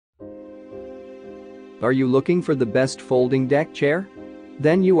Are you looking for the best folding deck chair?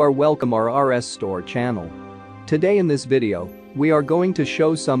 Then you are welcome our RS Store channel. Today in this video, we are going to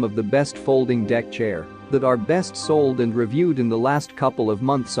show some of the best folding deck chair that are best sold and reviewed in the last couple of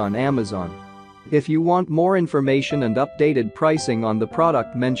months on Amazon. If you want more information and updated pricing on the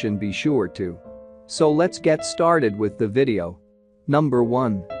product mentioned, be sure to. So let's get started with the video. Number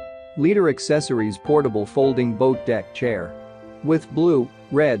 1. Leader Accessories Portable Folding Boat Deck Chair. With blue,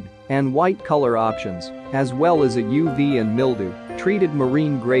 red, and white color options, as well as a UV and mildew-treated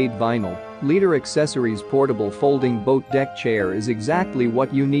marine-grade vinyl, Leader Accessories Portable Folding Boat Deck Chair is exactly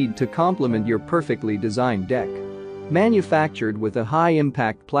what you need to complement your perfectly designed deck. Manufactured with a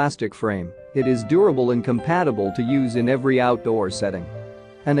high-impact plastic frame, it is durable and compatible to use in every outdoor setting.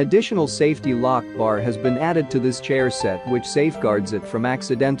 An additional safety lock bar has been added to this chair set, which safeguards it from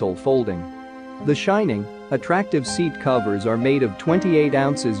accidental folding. The shining, attractive seat covers are made of 28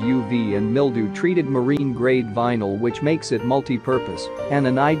 ounces UV and mildew-treated marine-grade vinyl, which makes it multi-purpose and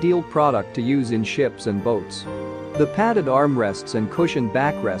an ideal product to use in ships and boats. The padded armrests and cushioned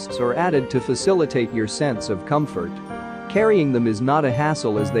backrests are added to facilitate your sense of comfort. Carrying them is not a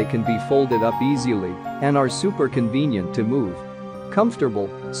hassle, as they can be folded up easily and are super convenient to move. Comfortable,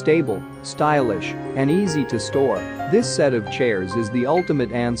 stable, stylish, and easy to store, this set of chairs is the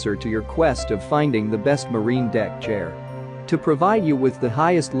ultimate answer to your quest of finding the best marine deck chair. To provide you with the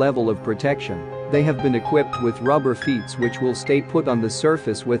highest level of protection, they have been equipped with rubber feet which will stay put on the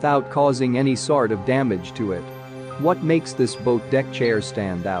surface without causing any sort of damage to it. What makes this boat deck chair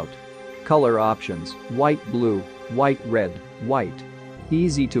stand out? Color options: white blue, white red, white.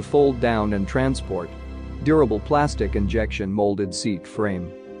 Easy to fold down and transport. Durable plastic injection molded seat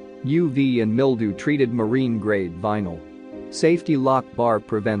frame. UV and mildew treated marine grade vinyl. Safety lock bar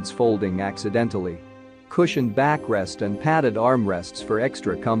prevents folding accidentally. Cushioned backrest and padded armrests for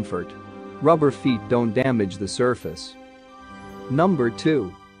extra comfort. Rubber feet don't damage the surface. Number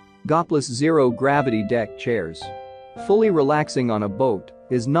 2. Gopless Zero Gravity Deck Chairs. Fully relaxing on a boat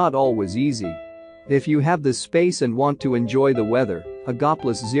is not always easy. If you have the space and want to enjoy the weather, a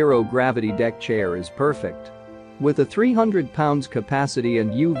Gopless Zero Gravity Deck Chair is perfect. With a 300 pounds capacity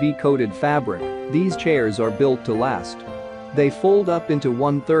and UV-coated fabric, these chairs are built to last. They fold up into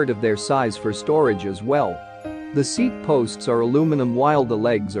 1/3 of their size for storage as well. The seat posts are aluminum while the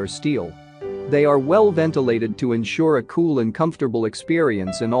legs are steel. They are well ventilated to ensure a cool and comfortable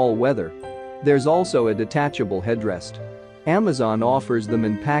experience in all weather. There's also a detachable headrest. Amazon offers them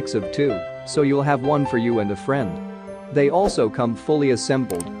in packs of 2, so you'll have one for you and a friend. They also come fully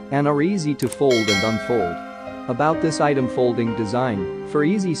assembled and are easy to fold and unfold. About this item folding design: for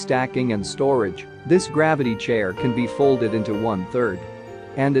easy stacking and storage, this gravity chair can be folded into 1/3.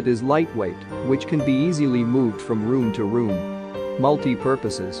 And it is lightweight, which can be easily moved from room to room.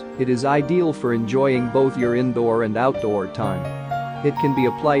 Multi-purposes, it is ideal for enjoying both your indoor and outdoor time. It can be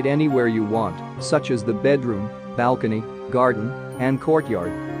applied anywhere you want, such as the bedroom, balcony, garden, and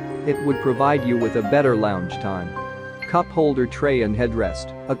courtyard. It would provide you with a better lounge time. Cup holder tray and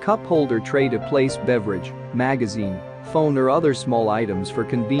headrest. A cup holder tray to place beverage, magazine, phone or other small items for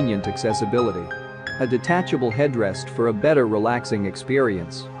convenient accessibility. A detachable headrest for a better relaxing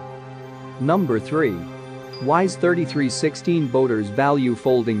experience. Number 3. Wise 3316 Boaters Value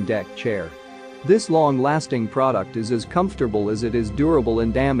Folding Deck Chair. This long-lasting product is as comfortable as it is durable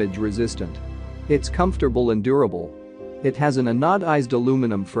and damage-resistant. It's comfortable and durable. It has an anodized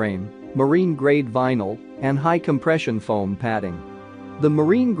aluminum frame, marine-grade vinyl, and high-compression foam padding. The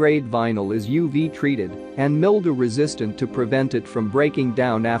marine-grade vinyl is UV-treated and mildew-resistant to prevent it from breaking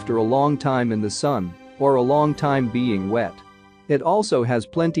down after a long time in the sun or a long time being wet. It also has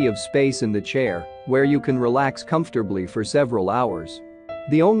plenty of space in the chair, where you can relax comfortably for several hours.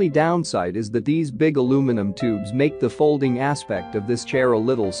 The only downside is that these big aluminum tubes make the folding aspect of this chair a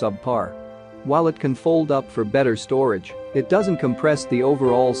little subpar. While it can fold up for better storage, it doesn't compress the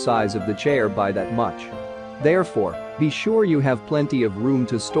overall size of the chair by that much. Therefore, be sure you have plenty of room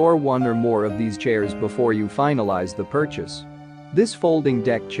to store one or more of these chairs before you finalize the purchase. This folding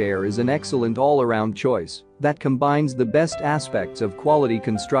deck chair is an excellent all-around choice that combines the best aspects of quality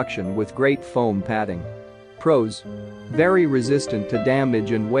construction with great foam padding. Pros: very resistant to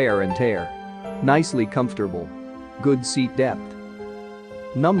damage and wear and tear. Nicely comfortable. Good seat depth.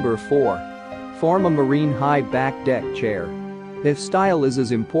 Number 4. Forma Marine High Back Deck Chair. If style is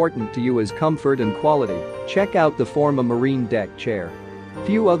as important to you as comfort and quality, check out the Forma Marine Deck Chair.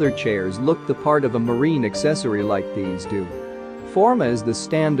 Few other chairs look the part of a marine accessory like these do. Forma is the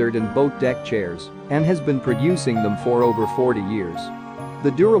standard in boat deck chairs and has been producing them for over 40 years.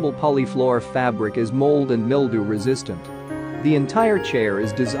 The durable polyfloor fabric is mold and mildew resistant. The entire chair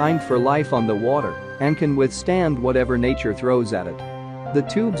is designed for life on the water and can withstand whatever nature throws at it. The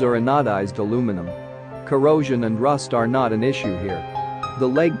tubes are anodized aluminum. Corrosion and rust are not an issue here. The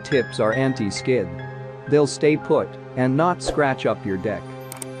leg tips are anti-skid. They'll stay put and not scratch up your deck.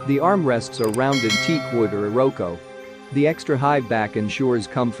 The armrests are rounded teak wood or Iroko. The extra high back ensures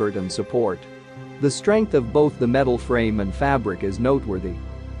comfort and support. The strength of both the metal frame and fabric is noteworthy.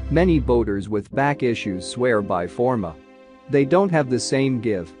 Many boaters with back issues swear by Forma. They don't have the same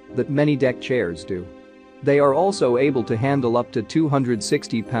give that many deck chairs do. They are also able to handle up to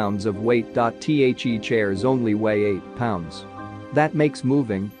 260 pounds of weight. The chairs only weigh 8 pounds. That makes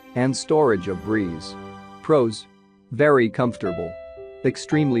moving and storage a breeze. Pros: very comfortable,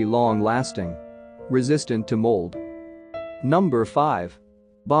 extremely long-lasting, resistant to mold. Number 5.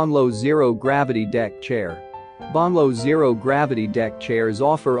 Bonlo Zero Gravity Deck Chair. Bonlo Zero Gravity Deck chairs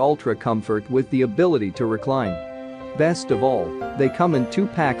offer ultra comfort with the ability to recline. Best of all, they come in 2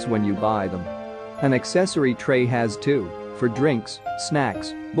 packs when you buy them. An accessory tray has 2 for drinks,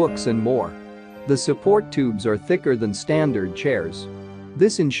 snacks, books and more. The support tubes are thicker than standard chairs.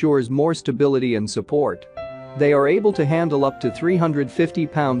 This ensures more stability and support. They are able to handle up to 350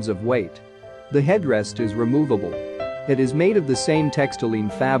 pounds of weight. The headrest is removable. It is made of the same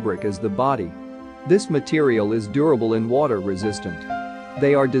textiline fabric as the body. This material is durable and water resistant.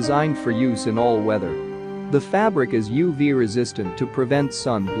 They are designed for use in all weather. The fabric is UV resistant to prevent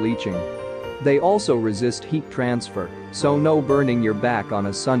sun bleaching. They also resist heat transfer, so no burning your back on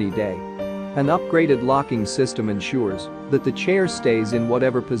a sunny day. An upgraded locking system ensures that the chair stays in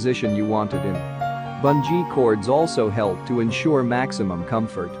whatever position you want it in. Bungee cords also help to ensure maximum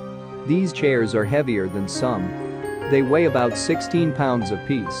comfort. These chairs are heavier than some. They weigh about 16 pounds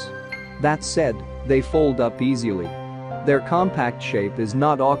apiece. That said, they fold up easily. Their compact shape is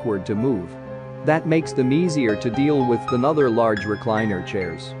not awkward to move. That makes them easier to deal with than other large recliner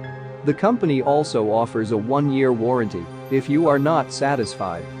chairs. The company also offers a 1-year warranty if you are not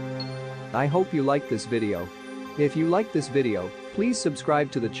satisfied. I hope you liked this video. If you liked this video, please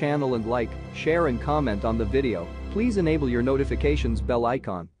subscribe to the channel and like, share and comment on the video. Please enable your notifications bell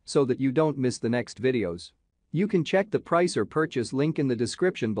icon so that you don't miss the next videos. You can check the price or purchase link in the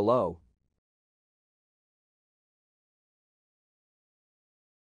description below.